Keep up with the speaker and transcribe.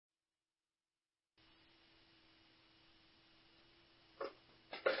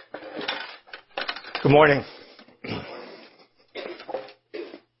Good morning.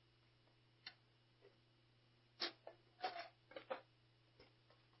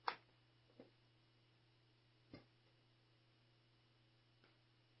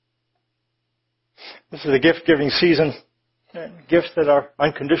 This is the gift-giving season. Gifts that are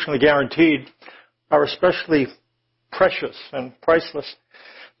unconditionally guaranteed are especially precious and priceless.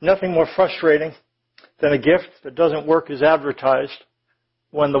 Nothing more frustrating than a gift that doesn't work as advertised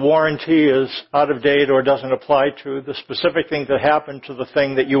when the warranty is out of date or doesn't apply to the specific thing that happened to the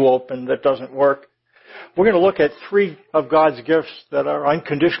thing that you opened that doesn't work. We're going to look at 3 of God's gifts that are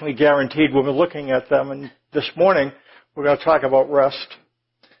unconditionally guaranteed. We've been looking at them, and this morning we're going to talk about rest.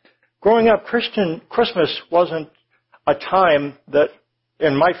 Growing up, Christmas wasn't a time that,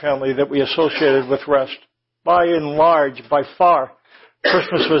 in my family, that we associated with rest. By and large, by far,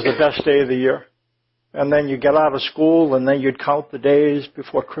 Christmas was the best day of the year. And then you get out of school, and then you'd count the days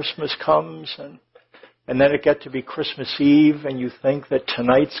before Christmas comes, and then it get to be Christmas Eve, and you think that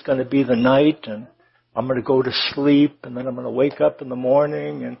tonight's going to be the night, and I'm going to go to sleep, and then I'm going to wake up in the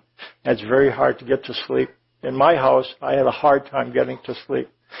morning, and it's very hard to get to sleep. In my house, I had a hard time getting to sleep.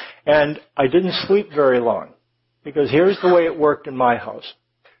 And I didn't sleep very long, because here's the way it worked in my house.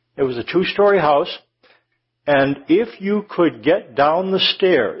 It was a 2-story house, and if you could get down the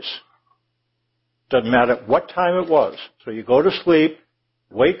stairs, doesn't matter what time it was. So you go to sleep,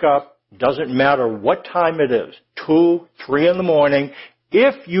 wake up, doesn't matter what time it is, 2, 3 in the morning.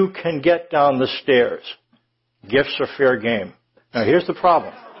 If you can get down the stairs, gifts are fair game. Now here's the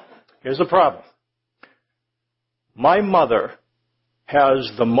problem. My mother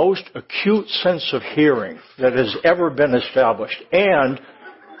has the most acute sense of hearing that has ever been established, and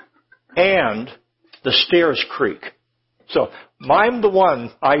the stairs creak. So I'm the one,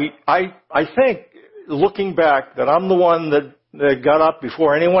 I think, looking back, that I'm the one that got up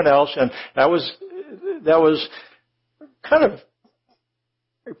before anyone else, and that was kind of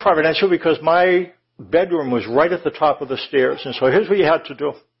providential because my bedroom was right at the top of the stairs. And so here's what you had to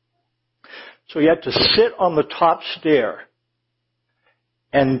do. So you had to sit on the top stair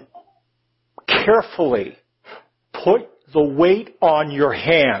and carefully put the weight on your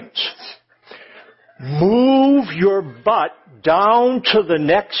hands. Move your butt down to the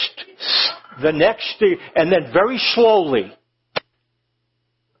next stair, and then very slowly.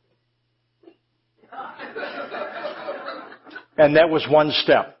 And that was one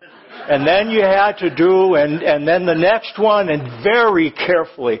step. And then you had to do, and then the next one, and very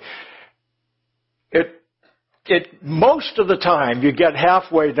carefully. Most of the time, you get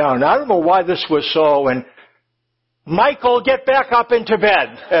halfway down. I don't know why this was so, and Michael, get back up into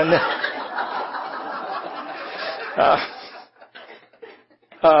bed.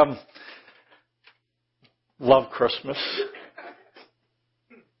 And love Christmas.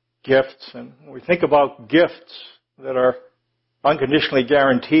 Gifts, and when we think about gifts that are unconditionally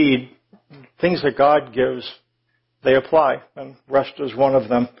guaranteed, things that God gives, they apply, and rest is one of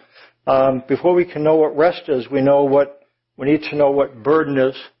them. Before we can know what rest is, we need to know what burden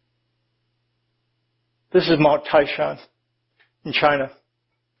is. This is Mount Taishan in China.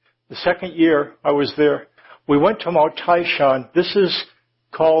 The second year I was there, we went to Mount Taishan. This is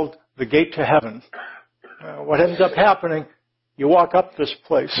called the Gate to Heaven. What ends up happening, you walk up this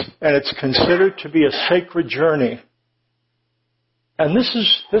place, and it's considered to be a sacred journey. And this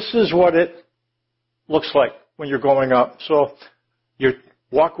is what it looks like when you're going up. So you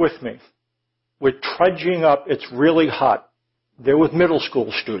walk with me. We're trudging up. It's really hot. They're with middle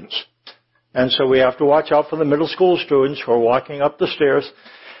school students. And so we have to watch out for the middle school students who are walking up the stairs.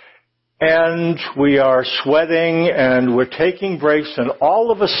 And we are sweating, and we're taking breaks, and all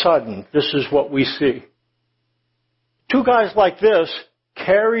of a sudden, this is what we see. 2 guys like this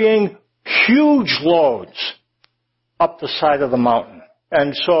carrying huge loads up the side of the mountain.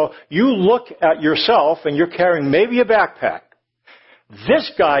 And so you look at yourself, and you're carrying maybe a backpack.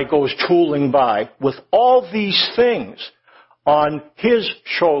 This guy goes tooling by with all these things on his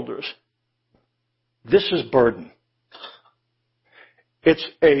shoulders. This is burden. It's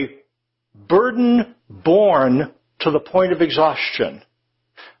a burden born to the point of exhaustion.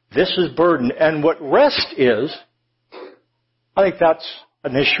 This is burden. And what rest is, I think that's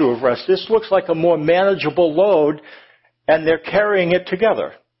an issue of rest. This looks like a more manageable load, and they're carrying it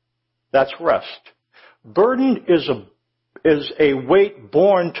together. That's rest. Burden is a weight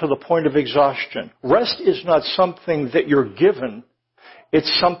born to the point of exhaustion. Rest is not something that you're given.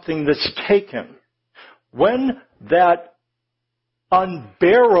 It's something that's taken. When that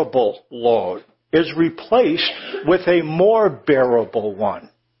unbearable load is replaced with a more bearable one,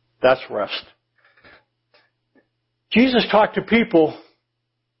 that's rest. Jesus talked to people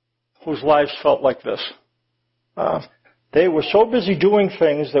whose lives felt like this. They were so busy doing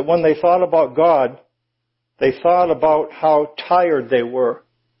things that when they thought about God, they thought about how tired they were.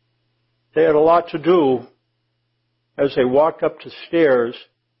 They had a lot to do as they walked up the stairs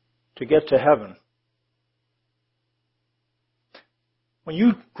to get to heaven. When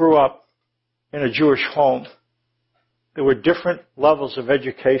you grew up in a Jewish home, there were different levels of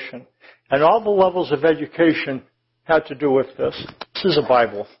education. And all the levels of education had to do with this. This is a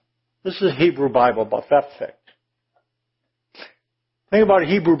Bible. This is a Hebrew Bible, about that thick. The thing about a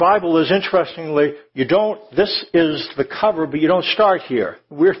Hebrew Bible is, interestingly, this is the cover, but you don't start here.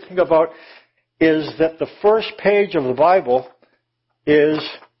 The weird thing about is that the first page of the Bible is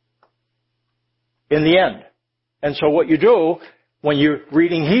in the end. And so what you do, when you're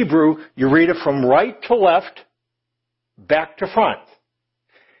reading Hebrew, you read it from right to left, back to front.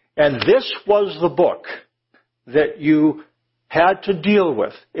 And this was the book that you had to deal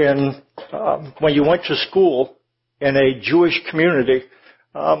with when you went to school in a Jewish community.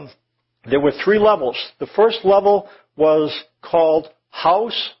 There were 3 levels. The first level was called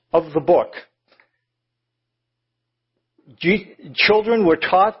House of the Book. Children were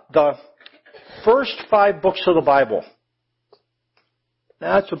taught the first 5 books of the Bible.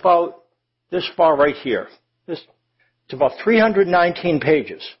 That's about this far right here. It's about 319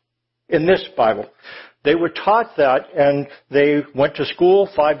 pages in this Bible. They were taught that, and they went to school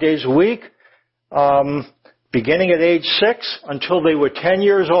 5 days a week, beginning at age 6 until they were 10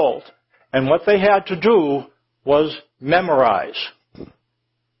 years old. And what they had to do was memorize.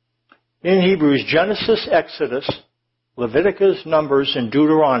 In Hebrews, Genesis, Exodus, Leviticus, Numbers, and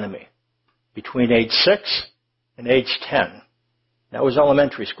Deuteronomy, between age 6 and age 10. That was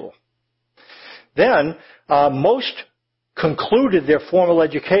elementary school. Then, most concluded their formal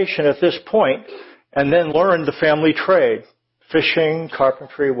education at this point and then learned the family trade, fishing,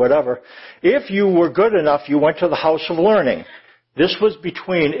 carpentry, whatever. If you were good enough, you went to the House of Learning. This was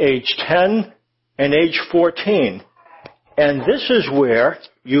between age 10 and age 14. And this is where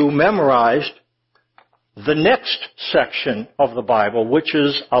you memorized the next section of the Bible, which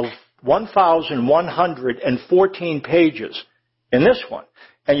is 1,114 pages in this one.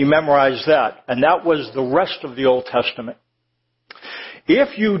 And you memorized that. And that was the rest of the Old Testament.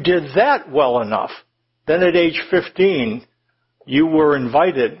 If you did that well enough, then at age 15, you were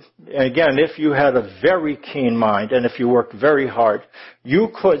invited, and again, if you had a very keen mind and if you worked very hard, you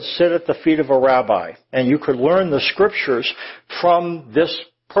could sit at the feet of a rabbi and you could learn the scriptures from this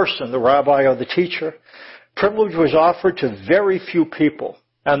person, the rabbi or the teacher. Privilege was offered to very few people.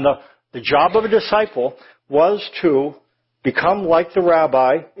 And the job of a disciple was to become like the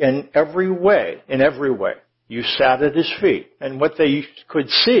rabbi in every way. You sat at his feet. And what they could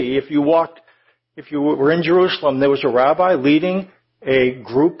see, if you were in Jerusalem, there was a rabbi leading a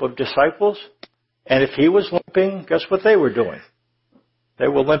group of disciples. And if he was limping, guess what they were doing? They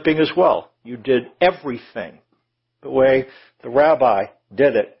were limping as well. You did everything the way the rabbi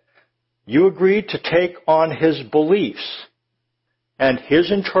did it. You agreed to take on his beliefs and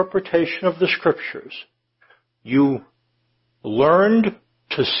his interpretation of the scriptures. You learned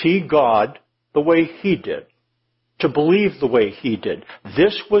to see God the way he did, to believe the way he did.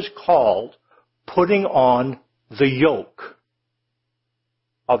 This was called putting on the yoke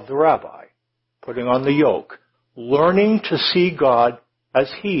of the rabbi, putting on the yoke, learning to see God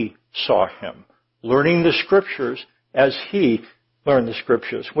as he saw him, learning the scriptures as he learned the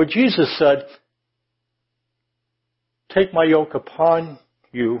scriptures. When Jesus said, "Take my yoke upon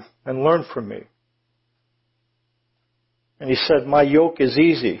you and learn from me." And he said, "My yoke is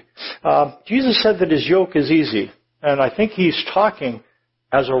easy." Jesus said that his yoke is easy. And I think he's talking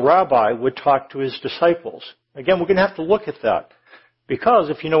as a rabbi would talk to his disciples. Again, we're going to have to look at that. Because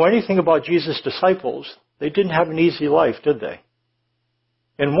if you know anything about Jesus' disciples, they didn't have an easy life, did they?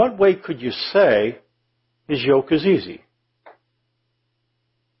 In what way could you say his yoke is easy?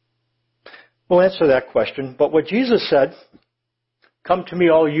 We'll answer that question. But what Jesus said, "Come to me,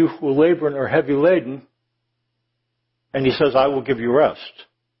 all you who labor and are heavy laden," and he says, "I will give you rest."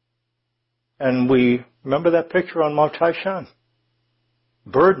 And we remember that picture on Mount Taishan.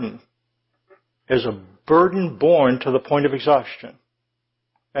 Burden is a burden borne to the point of exhaustion.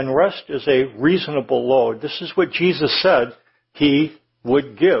 And rest is a reasonable load. This is what Jesus said he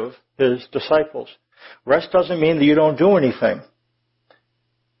would give his disciples. Rest doesn't mean that you don't do anything.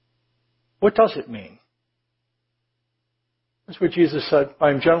 What does it mean? That's what Jesus said. "I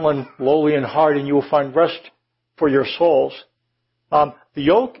am gentle and lowly in heart, and you will find rest for your souls." The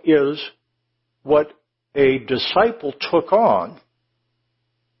yoke is what a disciple took on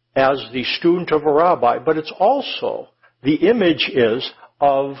as the student of a rabbi, but it's also, the image is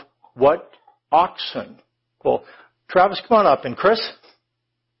of what oxen. Well, Travis, come on up. And Chris,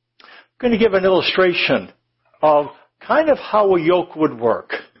 I'm going to give an illustration of kind of how a yoke would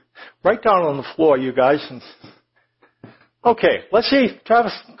work. Right down on the floor, you guys. Okay, let's see,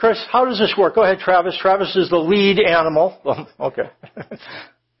 Travis, Chris, how does this work? Go ahead, Travis. Travis is the lead animal. Okay.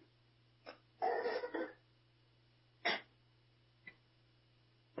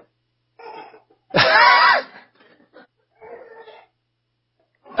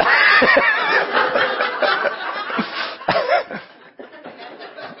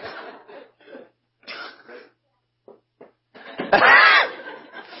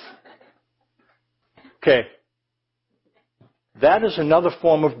 Okay. That is another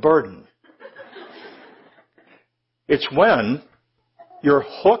form of burden. It's when you're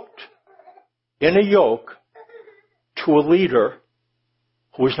hooked in a yoke to a leader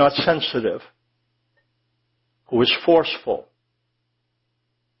who is not sensitive, who is forceful,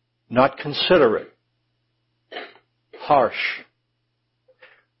 not considerate, harsh.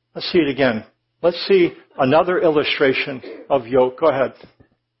 Let's see it again. Let's see another illustration of yoke. Go ahead.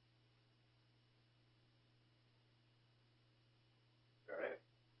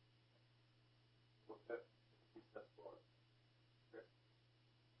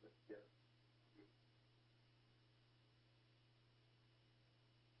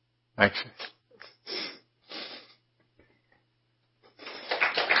 Thanks.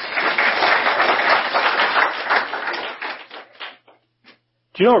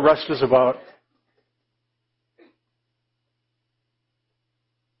 Do you know what rest is about?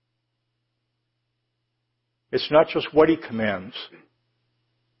 It's not just what he commands,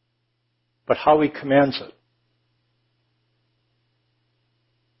 but how he commands it.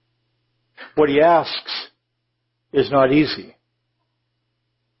 What he asks is not easy,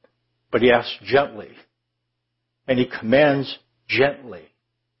 but he asks gently, and he commands gently.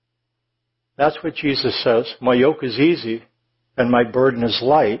 That's what Jesus says. My yoke is easy and my burden is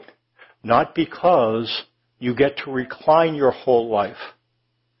light, not because you get to recline your whole life,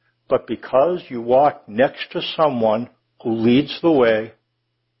 but because you walk next to someone who leads the way,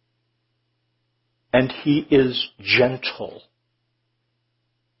 and he is gentle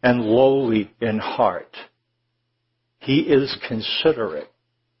and lowly in heart. He is considerate.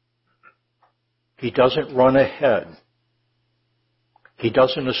 He doesn't run ahead. He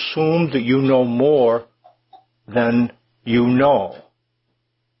doesn't assume that you know more than you know.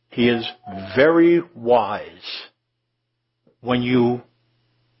 He is very wise when you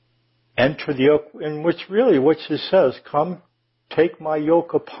enter the yoke, and which he says, come, take my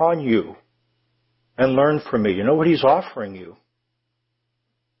yoke upon you and learn from me. You know what he's offering you?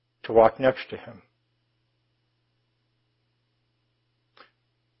 To walk next to him.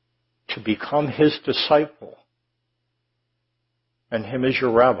 To become his disciple, and him as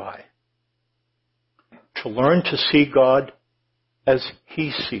your rabbi. To learn to see God as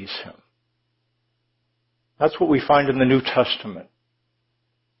he sees him. That's what we find in the New Testament.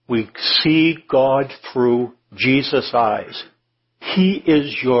 We see God through Jesus' eyes. He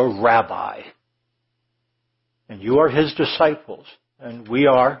is your rabbi. And you are his disciples. And we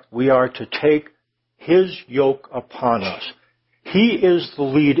are to take his yoke upon us. He is the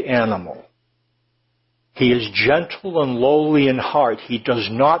lead animal. He is gentle and lowly in heart. He does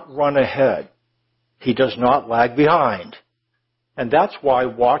not run ahead. He does not lag behind. And that's why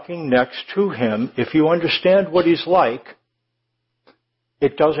walking next to him, if you understand what he's like,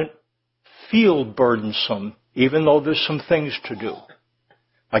 it doesn't feel burdensome, even though there's some things to do.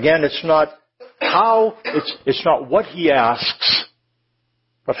 Again, it's not what he asks,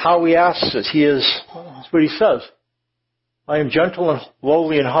 but how he asks it. That's what he says. I am gentle and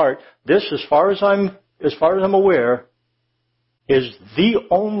lowly in heart. This, as far as I'm aware, is the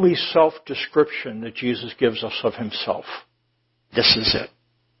only self-description that Jesus gives us of himself. This is it.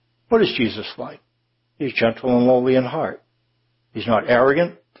 What is Jesus like? He's gentle and lowly in heart. He's not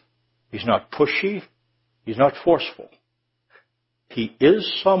arrogant. He's not pushy. He's not forceful. He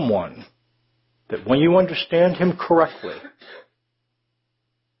is someone that when you understand him correctly,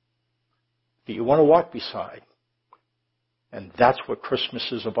 that you want to walk beside. And that's what Christmas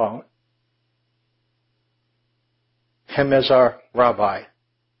is about. Him as our rabbi.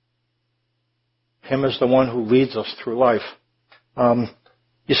 Him as the one who leads us through life.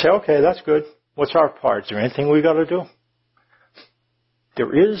 You say, okay, that's good. What's our part? Is there anything we got to do?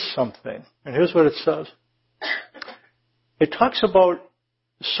 There is something. And here's what it says. It talks about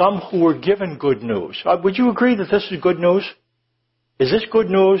some who were given good news. Would you agree that this is good news? Is this good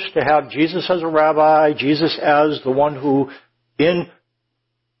news to have Jesus as a rabbi, Jesus as the one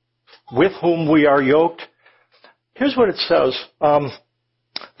with whom we are yoked? Here's what it says.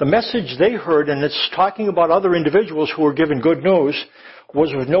 The The message they heard, and it's talking about other individuals who were given good news,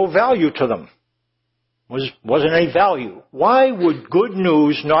 was of no value to them. Wasn't any value. Why would good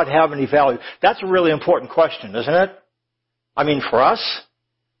news not have any value? That's a really important question, isn't it? I mean, for us,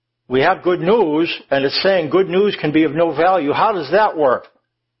 we have good news, and it's saying good news can be of no value. How does that work?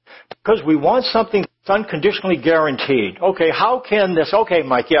 Because we want something that's unconditionally guaranteed. Okay, how can this, okay,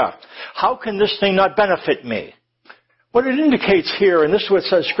 Mike, yeah. How can this thing not benefit me? What it indicates here, and this is what it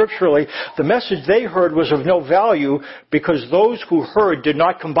says scripturally, the message they heard was of no value because those who heard did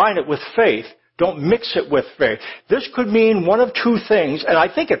not combine it with faith. Don't mix it with faith. This could mean one of two things, and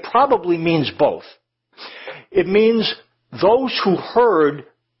I think it probably means both. It means those who heard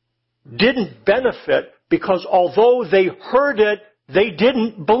didn't benefit because although they heard it, they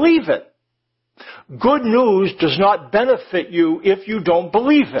didn't believe it. Good news does not benefit you if you don't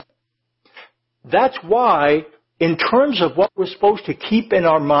believe it. That's why, in terms of what we're supposed to keep in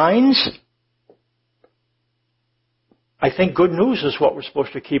our minds, I think good news is what we're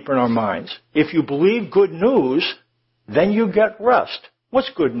supposed to keep in our minds. If you believe good news, then you get rest. What's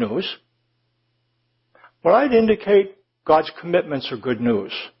good news? Well, I'd indicate God's commitments are good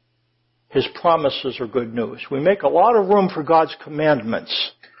news. His promises are good news. We make a lot of room for God's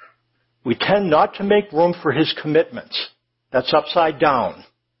commandments. We tend not to make room for His commitments. That's upside down.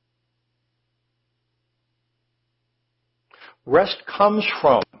 Rest comes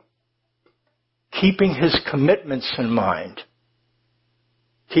from keeping His commitments in mind,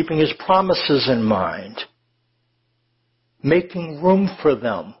 keeping His promises in mind, making room for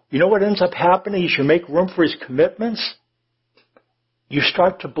them. You know what ends up happening as you make room for His commitments? You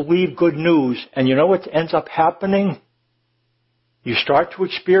start to believe good news, and you know what ends up happening? You start to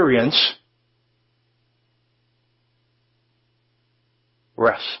experience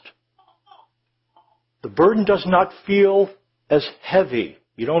rest. The burden does not feel as heavy.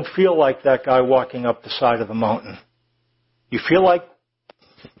 You don't feel like that guy walking up the side of the mountain. You feel like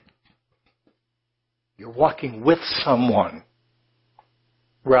you're walking with someone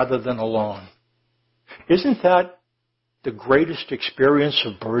rather than alone. Isn't that the greatest experience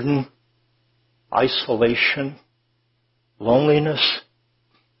of burden, isolation, loneliness?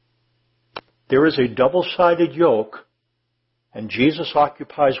 There is a double-sided yoke, and Jesus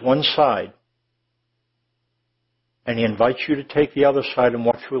occupies one side, and He invites you to take the other side and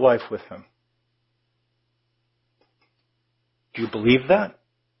walk through life with Him. Do you believe that?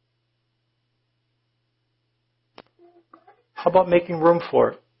 How about making room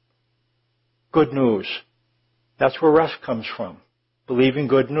for it? Good news. That's where rest comes from. Believing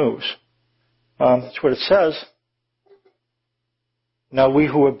good news. That's what it says. Now we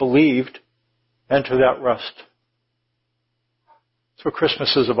who have believed enter that rest. That's what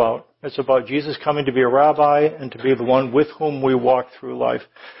Christmas is about. It's about Jesus coming to be a rabbi and to be the one with whom we walk through life.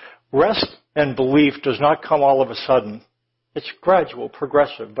 Rest and belief does not come all of a sudden. It's gradual,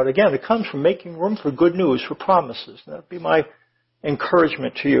 progressive. But again, it comes from making room for good news, for promises. That would be my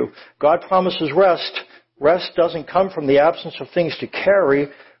encouragement to you. God promises rest. Rest doesn't come from the absence of things to carry.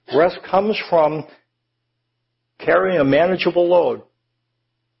 Rest comes from carrying a manageable load.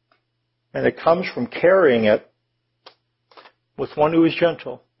 And it comes from carrying it with one who is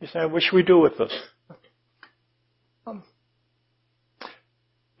gentle. You say, what should we do with this?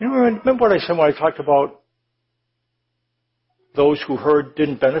 Remember what I said when I talked about those who heard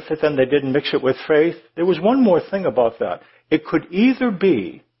didn't benefit them, they didn't mix it with faith? There was one more thing about that. It could either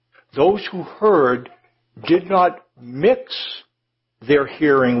be those who heard did not mix their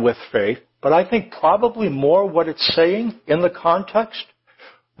hearing with faith, but I think probably more what it's saying in the context,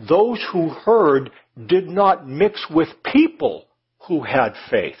 those who heard did not mix with people who had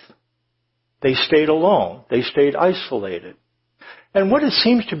faith. They stayed alone. They stayed isolated. And what it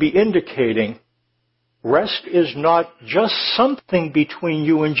seems to be indicating, rest is not just something between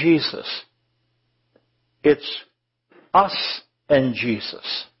you and Jesus. It's us and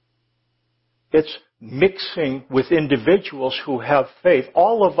Jesus. It's mixing with individuals who have faith.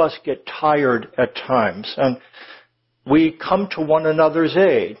 All of us get tired at times, and we come to one another's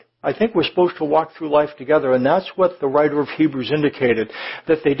aid. I think we're supposed to walk through life together, and that's what the writer of Hebrews indicated,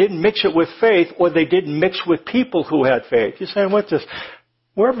 that they didn't mix it with faith, or they didn't mix with people who had faith. You're saying, what's this?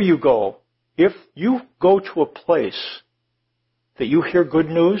 Wherever you go, if you go to a place that you hear good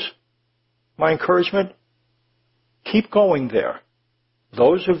news, my encouragement, keep going there.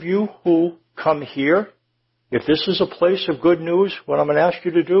 Those of you who come here, if this is a place of good news, what I'm going to ask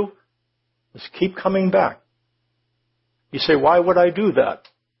you to do is keep coming back. You say, why would I do that?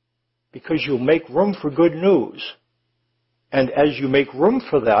 Because you'll make room for good news. And as you make room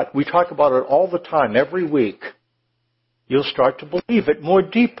for that, we talk about it all the time, every week. you'll start to believe it more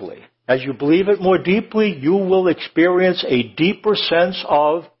deeply. As you believe it more deeply, you will experience a deeper sense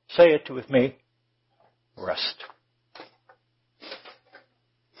of, say it with me, rest.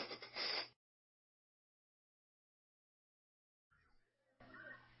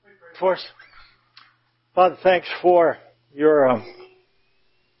 Father, thanks for your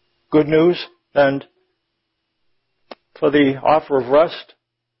good news and for the offer of rest.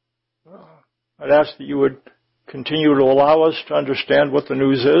 I'd ask that you would continue to allow us to understand what the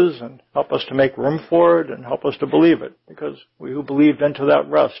news is and help us to make room for it and help us to believe it. Because we who believed enter that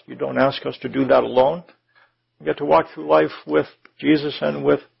rest. You don't ask us to do that alone. We get to walk through life with Jesus and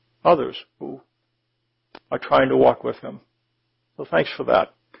with others who are trying to walk with Him. So thanks for that.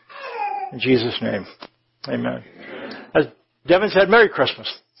 In Jesus' name, amen. As Devin said, Merry Christmas.